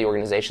attached to the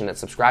organization that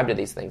subscribe to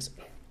these things.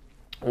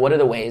 What are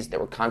the ways that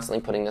we're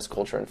constantly putting this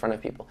culture in front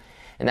of people?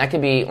 And that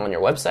could be on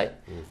your website.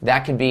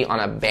 That could be on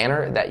a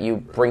banner that you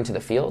bring to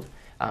the field.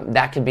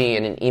 That could be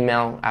in an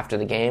email after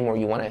the game where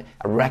you want to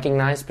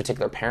recognize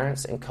particular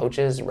parents and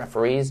coaches,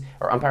 referees,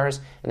 or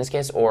umpires in this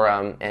case, or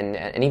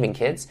and even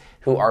kids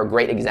who are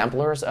great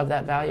exemplars of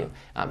that value.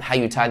 How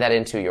you tie that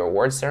into your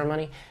awards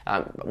ceremony.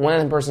 One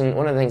of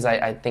the things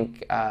I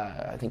think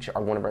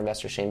one of our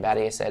investors, Shane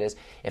Battier, said is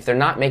if they're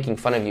not making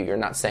fun of you, you're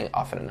not saying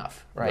often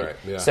enough, right?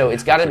 Yeah. So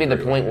it's got to be the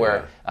point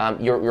where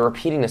you're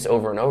repeating this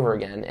over and over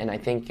again, and I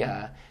think.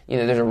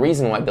 There's a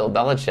reason why Bill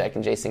Belichick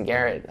and Jason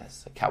Garrett,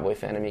 as a Cowboy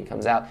fan of me,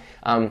 comes out.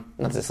 Not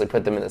to necessarily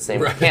put them in the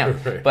same camp,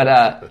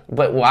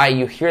 but why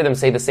you hear them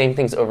say the same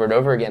things over and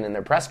over again in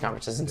their press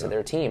conferences and to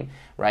their team,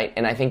 right?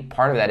 And I think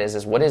part of that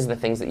is what is the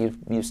things that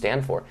you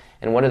stand for,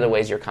 and what are the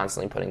ways you're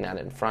constantly putting that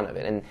in front of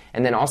it,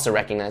 and then also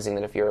recognizing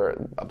that if you're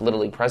a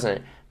Little League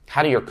president,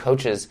 how do your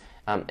coaches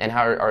and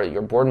how are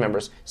your board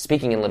members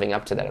speaking and living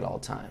up to that at all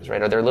times,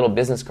 right? Are there little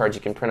business cards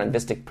you can print on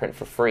Vistic Print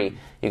for free?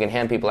 You can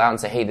hand people out and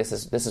say, hey, this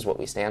is what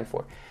we stand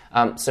for.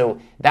 So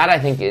that, I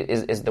think,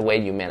 is the way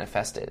you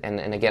manifest it.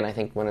 And again, I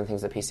think one of the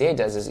things the PCA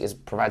does is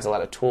provides a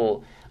lot of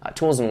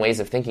tools and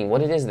ways of thinking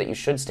what it is that you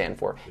should stand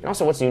for, and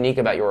also what's unique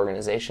about your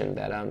organization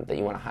that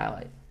you want to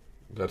highlight.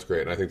 That's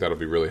great, and I think that'll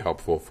be really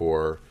helpful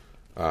for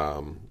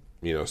so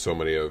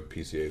many of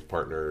PCA's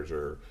partners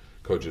or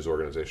coaches,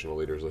 organizational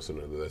leaders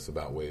listening to this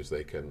about ways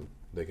they can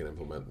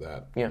implement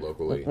that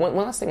locally. One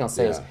last thing I'll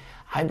say is,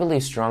 I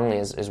believe strongly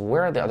is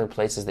where are the other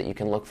places that you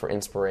can look for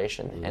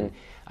inspiration? Mm-hmm. And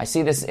I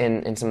see this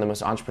in some of the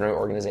most entrepreneurial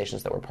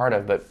organizations that we're part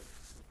of, but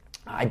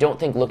I don't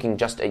think looking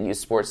just at youth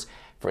sports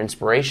for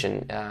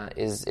inspiration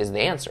is the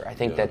answer. I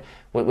think that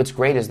what's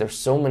great is there's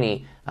so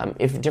many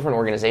different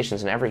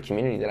organizations in every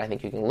community that I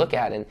think you can look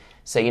at and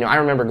say, I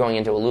remember going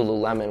into a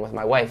Lululemon with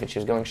my wife, and she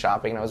was going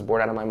shopping, and I was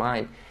bored out of my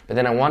mind. But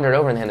then I wandered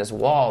over, and they had this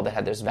wall that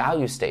had those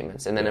value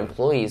statements, and then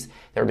employees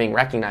that were being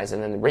recognized,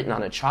 and then written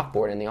on a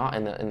chalkboard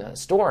in the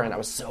store, and I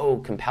was so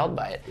compelled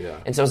by it. Yeah.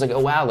 And so I was like, oh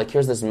wow,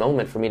 here's this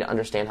moment for me to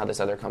understand how this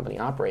other company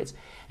operates.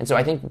 And so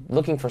I think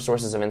looking for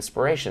sources of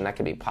inspiration, that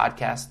could be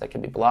podcasts, that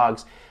could be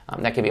blogs,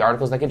 that could be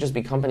articles, that could just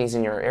be companies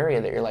in your area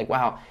that you're like,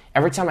 wow,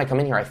 every time I come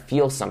in here, I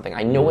feel something.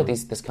 I know what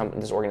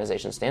this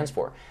organization stands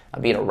for,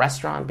 be it a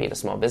restaurant, be it a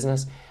small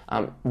business.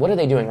 What are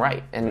they doing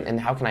right? And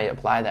how can I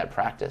apply that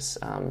practice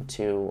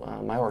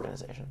to my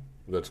organization?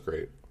 That's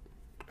great.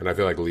 And I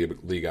feel like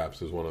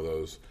LeagueApps is one of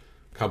those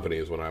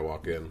companies when I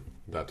walk in,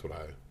 that's what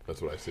I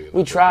see.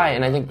 We try,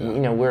 and I think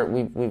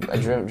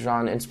we've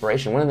drawn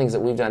inspiration. One of the things that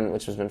we've done,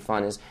 which has been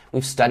fun, is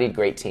we've studied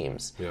great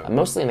teams,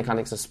 mostly in the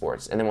context of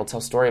sports, and then we'll tell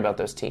a story about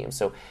those teams.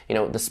 So,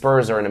 the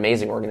Spurs are an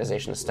amazing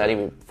organization to study.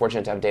 We're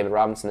fortunate to have David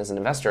Robinson as an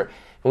investor,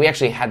 but we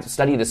actually had to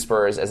study the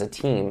Spurs as a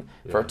team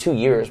for 2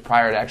 years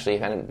prior to actually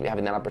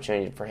having that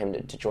opportunity for him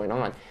to join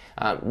on.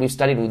 We've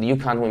studied with the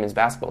UConn women's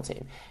basketball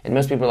team, and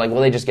most people are like,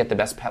 well, they just get the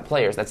best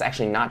players. That's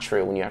actually not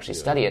true when you actually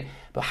study it.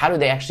 But how do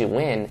they actually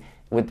win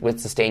with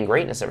sustained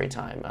greatness every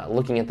time?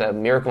 Looking at the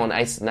Miracle on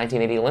Ice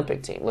 1980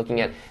 Olympic team,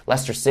 looking at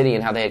Leicester City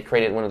and how they had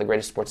created one of the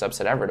greatest sports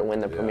upset ever to win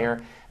the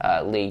Premier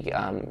League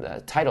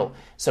title.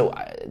 So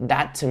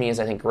that to me is,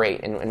 I think,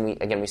 great.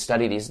 And we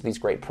study these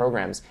great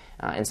programs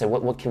and say,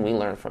 what can we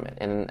learn from it?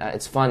 And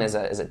it's fun as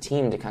a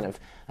team to kind of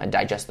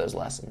digest those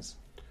lessons.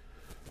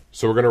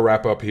 So we're going to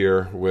wrap up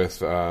here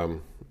with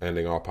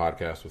ending all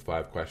podcasts with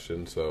 5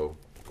 questions. So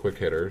quick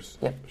hitters,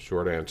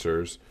 short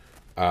answers.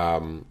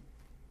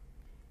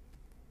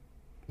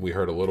 We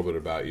heard a little bit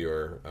about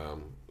your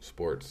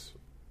sports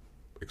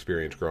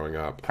experience growing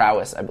up.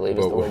 Prowess, I believe,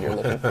 is the word you're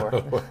looking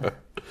for.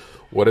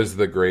 What is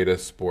the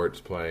greatest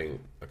sports playing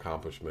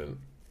accomplishment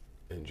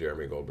in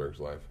Jeremy Goldberg's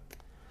life?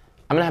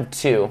 I'm going to have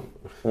 2.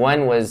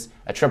 One was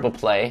a triple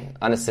play,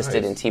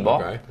 unassisted in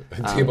T-ball. Okay.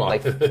 T-ball.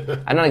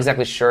 I'm not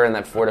exactly sure in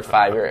that 4 to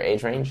 5 year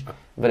age range,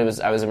 but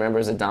I remember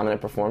it was a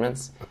dominant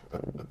performance.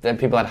 Then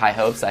people had high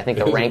hopes. I think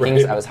the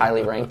rankings, I was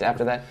highly ranked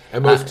after that.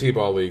 And most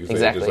T-ball leagues,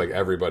 exactly. Just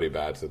everybody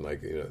bats and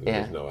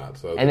there's no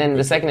outs. So and then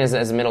the second is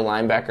as a middle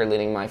linebacker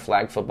leading my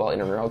flag football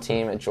intramural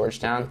team at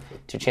Georgetown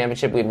to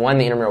championship. We'd won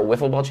the intramural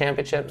wiffle ball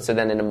championship. So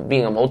then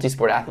being a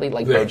multi-sport athlete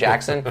like Bo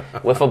Jackson,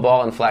 wiffle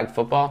ball and flag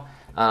football,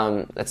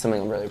 that's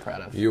something I'm really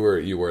proud of. You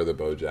were the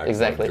Bo Jackson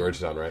exactly. of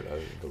Georgetown, right?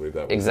 I believe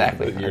that was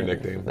exactly your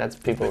nickname. That's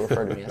people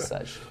refer to me as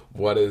such.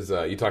 What is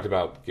you talked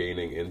about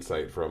gaining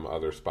insight from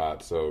other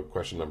spots? So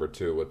question number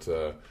 2: what's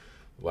a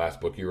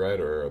last book you read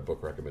or a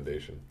book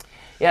recommendation?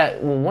 Yeah,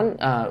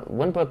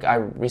 one book I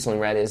recently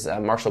read is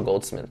Marshall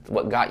Goldsmith,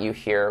 What Got You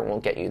Here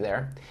Won't Get You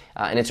There.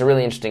 And it's a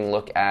really interesting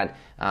look at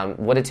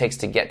what it takes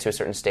to get to a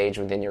certain stage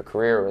within your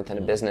career or within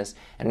a business,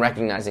 and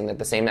recognizing that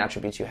the same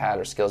attributes you had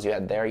or skills you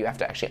had there, you have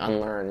to actually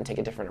unlearn and take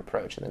a different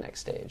approach in the next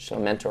stage. So a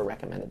mentor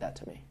recommended that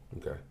to me.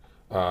 Okay.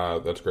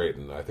 That's great.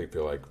 And I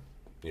feel like,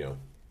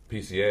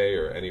 PCA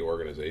or any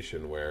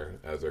organization where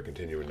as they're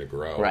continuing to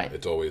grow,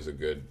 it's always a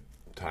good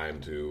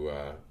time to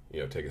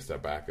take a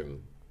step back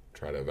and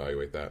try to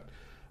evaluate that.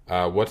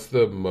 What's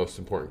the most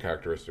important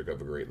characteristic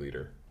of a great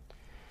leader?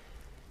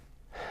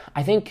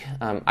 I think,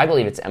 I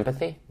believe it's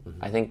empathy.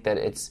 Mm-hmm. I think that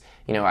it's,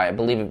 I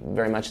believe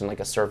very much in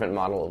a servant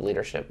model of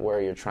leadership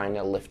where you're trying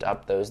to lift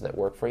up those that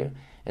work for you.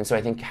 And so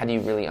I think, how do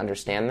you really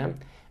understand them?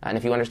 And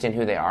if you understand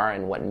who they are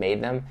and what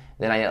made them,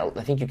 then I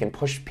think you can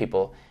push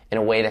people in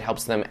a way that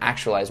helps them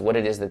actualize what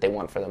it is that they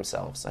want for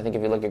themselves. I think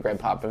if you look at Greg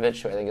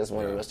Popovich, who I think is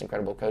one of the most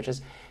incredible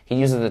coaches, he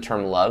uses the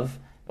term love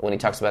when he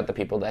talks about the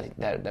people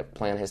that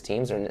play on his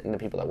teams and the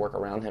people that work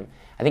around him.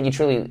 I think he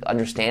truly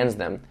understands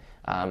them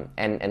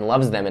and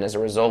loves them, and as a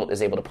result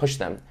is able to push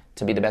them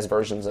to be the best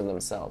versions of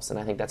themselves. And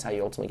I think that's how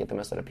you ultimately get the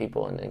most out of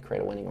people and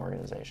create a winning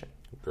organization.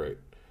 Great.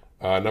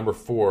 Number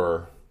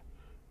 4,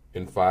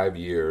 in 5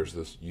 years,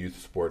 this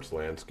youth sports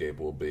landscape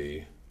will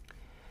be?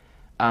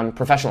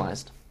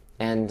 Professionalized.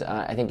 And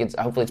I think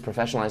hopefully it's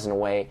professionalized in a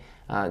way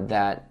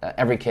that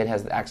every kid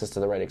has access to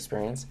the right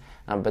experience,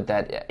 but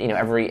that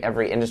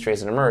every industry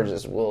as it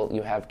emerges,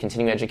 you have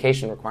continuing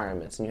education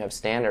requirements, and you have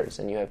standards,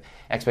 and you have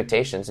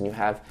expectations, and you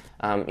have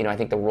I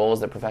think the roles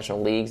that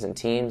professional leagues and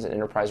teams and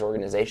enterprise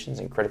organizations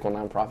and critical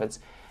nonprofits,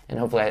 and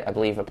hopefully I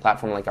believe a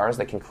platform like ours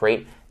that can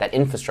create that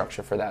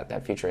infrastructure for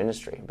that future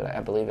industry. But I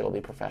believe it'll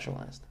be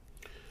professionalized.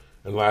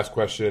 And last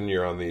question,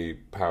 you're on the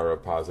Power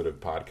of Positive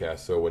podcast.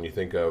 So when you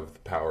think of the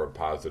Power of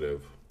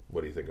Positive,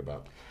 What do you think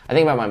about? I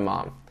think about my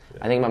mom.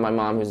 I think about my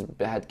mom, who's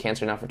had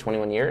cancer now for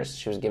 21 years.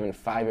 She was given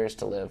 5 years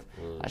to live.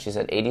 She's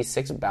had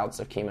 86 bouts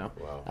of chemo.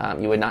 Wow.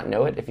 You would not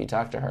know it if you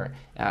talked to her.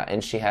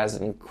 And she has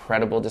an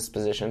incredible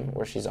disposition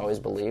where she's always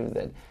believed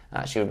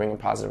that she would bring a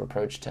positive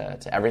approach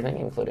to everything,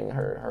 including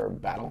her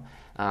battle.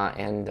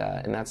 And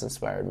that's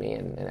inspired me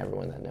and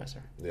everyone that knows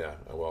her. Yeah,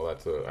 well,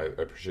 I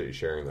appreciate you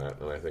sharing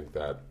that. And I think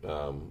that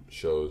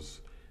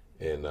shows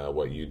in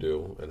what you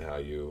do and how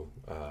you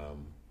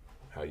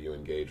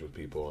engage with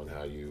people and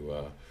how you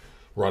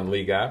run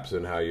LeagueApps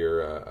and how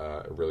you're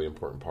a really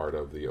important part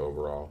of the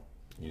overall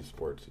youth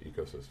sports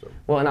ecosystem.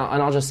 Well, and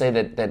I'll just say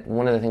that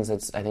one of the things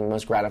that's, I think,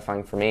 most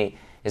gratifying for me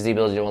is the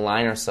ability to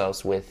align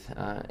ourselves with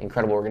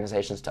incredible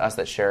organizations to us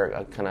that share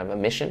a kind of a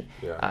mission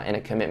and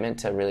a commitment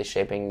to really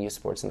shaping youth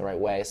sports in the right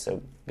way.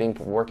 So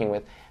working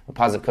with the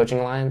Positive Coaching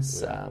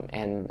Alliance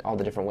and all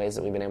the different ways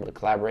that we've been able to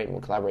collaborate and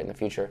will collaborate in the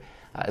future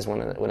is one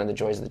of the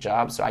joys of the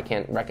job. So I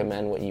can't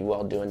recommend what you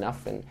all do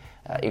enough, and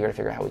eager to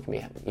figure out how we can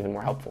be even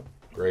more helpful.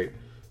 Great.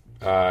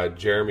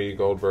 Jeremy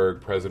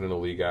Goldberg, president of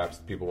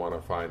LeagueApps. People want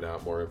to find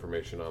out more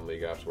information on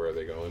LeagueApps. Where are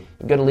they going?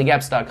 Go to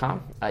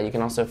LeagueApps.com. You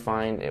can also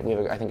find, we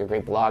have, I think, a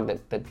great blog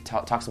that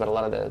talks about a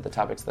lot of the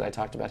topics that I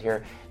talked about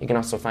here. You can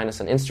also find us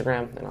on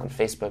Instagram and on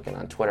Facebook and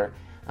on Twitter.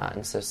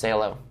 And so say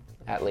hello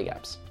at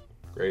LeagueApps.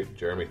 Great.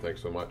 Jeremy,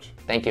 thanks so much.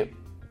 Thank you.